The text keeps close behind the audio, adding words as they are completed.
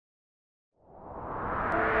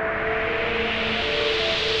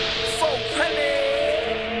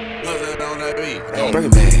Break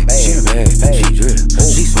it back, she in a bag, she drip,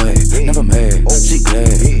 she swag, never mad, she glad,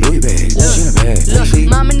 Louis bag, she in a bag. Look,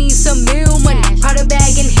 mama needs some meal money, Prada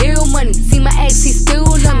bag and heel money. See my ex, he still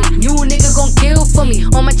love me. New nigga gon' kill for me.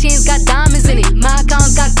 All my chains got diamonds in it, my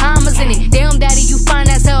account got commas in it. Damn daddy, you fine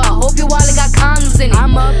as hell. I hope your wallet got condoms in it.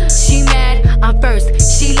 I'm up, she mad, I'm first,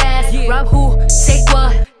 she last. Rob who, take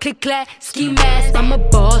what? Click clack, ski mask. I'm a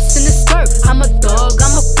boss in the skirt. I'm a dog,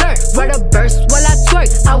 I'm a flirt. Write a verse while I twerk.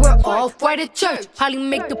 I wear off-white at church. Probably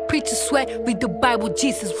make the preacher sweat. Read the Bible,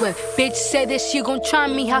 Jesus wept. Bitch said that she gon' try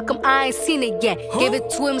me. How come I ain't seen it yet? Gave it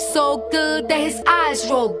to him so good that his eyes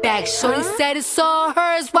rolled back. Shorty said it's all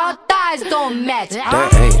hers while thighs don't match. That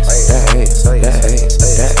ass, that ass, that ass,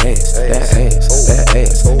 that ass, that ass, that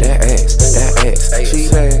ass, that ass, that ass. She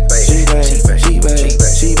bad, she bad, she bad,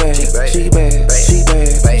 she bad, she bad, she bad.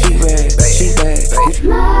 She bad, she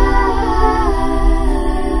bad.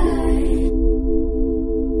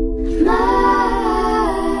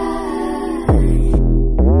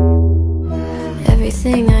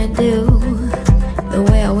 Everything I do, the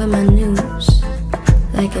way I wear my news,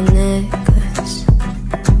 like a necklace.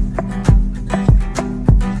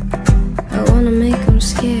 I wanna make them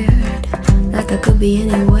scared, like I could be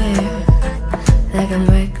anywhere, like I'm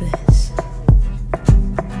reckless.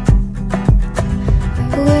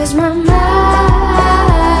 Where's my mind?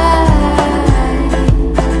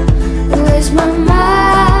 Where's my mind?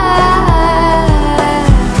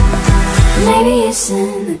 Maybe it's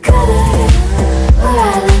in the gutter where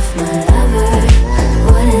I left my lover.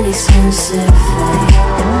 What an expensive flight.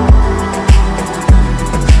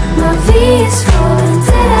 My V is for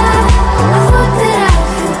vendetta. I hope that I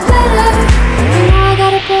feel better. And now I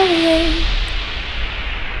gotta bury it.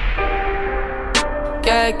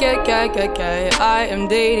 I am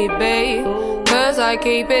daily babe, cause I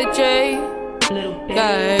keep it J.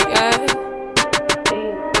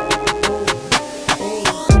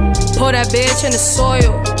 Pour that bitch in the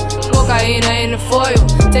soil, cocaine in the foil.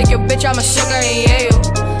 Take your bitch, I'm a sugar in Yale.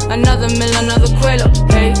 Another mill, another quillo.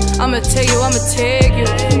 Hey, I'ma take you, I'ma take you.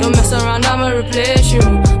 Don't mess around, I'ma replace you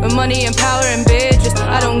with money and power and bitches.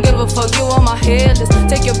 I don't give a fuck, you on my hit list.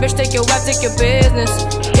 Take your bitch, take your wife, take your business.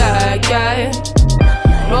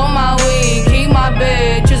 Roll my weed, keep my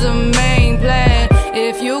bitch is a main plan.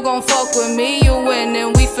 If you gon' fuck with me, you win,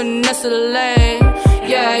 and we finesse the lane.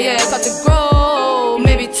 Yeah, got to grow,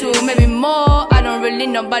 maybe two, maybe more. I don't really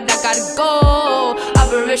know, but I gotta go.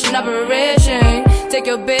 Operation, take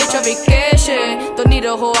your bitch on vacation. Don't need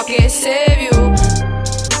a hoe, I can't save you.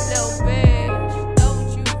 Little bitch, don't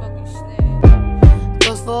you fucking snitch.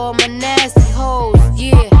 Goes for all my nasty hoes,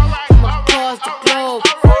 yeah, from across the globe.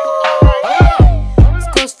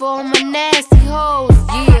 Goes for all my nasty hoes,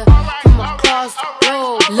 yeah, from across the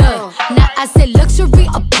globe. Look, now I said luxury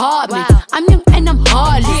apartment. I'm young and I'm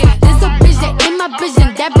heartless. There's a bitch that in my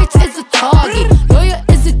vision, that bitch is a target. Lawyer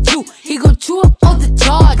is a Jew, he gon' chew up all the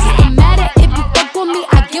charges. No matter if you fuck with me,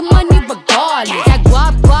 I get money regardless. That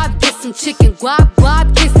guap, get some chicken.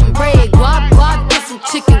 Guap, get some bread. Guap, get some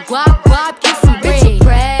chicken. Guap, get some bread. Bitch, you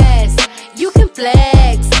press, you can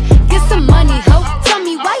flex. Get some money, ho, tell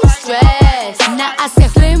me why you stressed. Now I said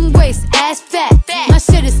slim waist, ass fat. My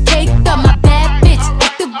shit is caked up, my bad bitch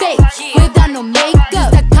activate without no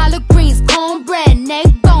makeup. That collard greens, cornbread, neck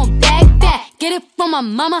bone, back. Get it from my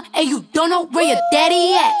mama, and you don't know where your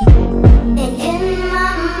daddy at. And in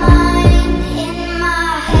my mind, in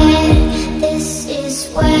my head, this is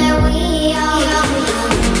where we are.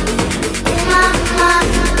 In my mind,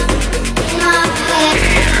 in my head,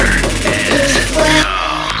 this is where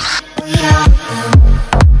we are.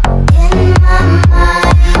 In my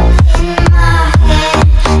mind, in my head,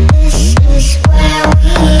 this is where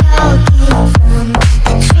we all came from.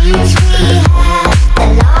 The dreams we had, the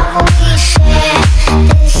love we shared,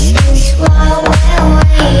 this is what we're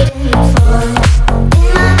waiting for. In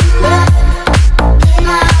my mind, in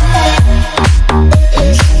my head,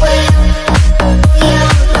 this is where we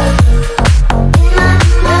all go. In my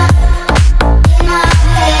mind, in my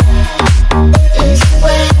head, this is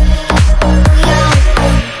where we all go.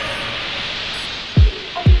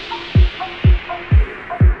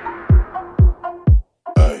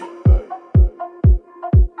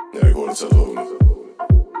 Ja, ik hoor het zelf ook niet.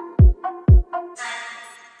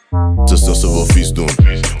 Ze zegt ze wil vies doen,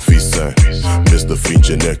 vies zijn. Mis de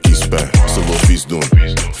vriendje, nek kiespijn. Ze wil vies doen,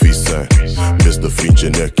 vies zijn. Mis de vriendje,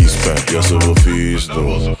 nek kiespijn. Ja, ze wil vies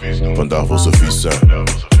doen, vandaag wil ze vies zijn.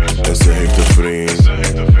 En ze heeft een vriend,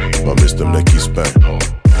 maar mist hem nek kiespijn.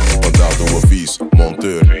 Vandaag doen we vies,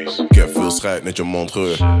 monteur. Ik heb veel scheid met je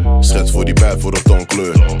mondgeur. Schets voor die bijt voor de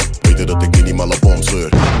tongkleur. Weet weten dat ik minimaal op omzeur.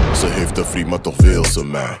 Ze heeft een vriend, maar toch wil ze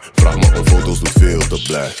mij. Vraag me om foto's, doet veel te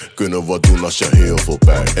blij. Kunnen wat doen als je heel veel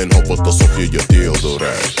pijn. En hop het alsof je je deel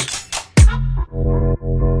doorrijdt.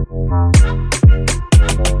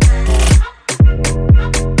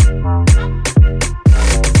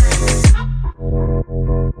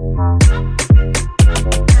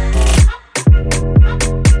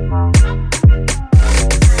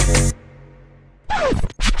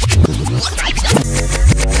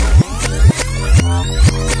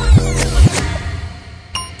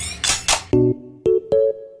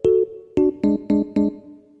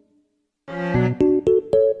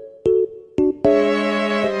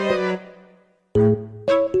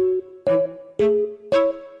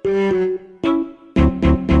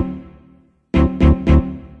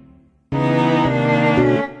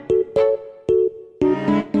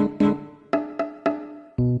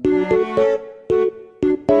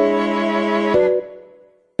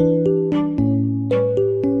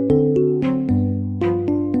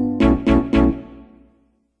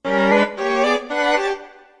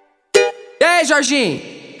 Jorginho,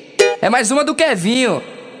 é mais uma do Kevinho.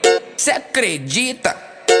 Cê acredita?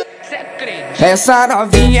 Essa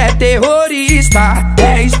novinha é terrorista,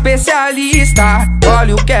 é especialista.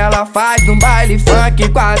 Olha o que ela faz no baile funk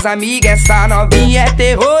com as amigas. Essa novinha é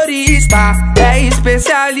terrorista, é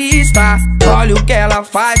especialista. Olha o que ela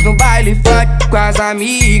faz no baile funk com as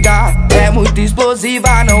amigas. É muito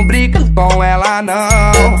explosiva, não brinca com ela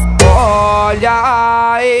não. Olha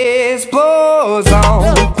a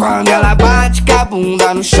explosão quando ela bate com a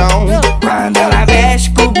bunda no chão, quando ela mexe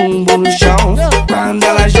com o bumbum no chão, quando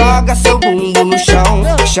ela joga seu bumbum no chão,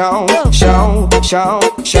 chão, chão, chão,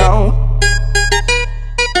 chão.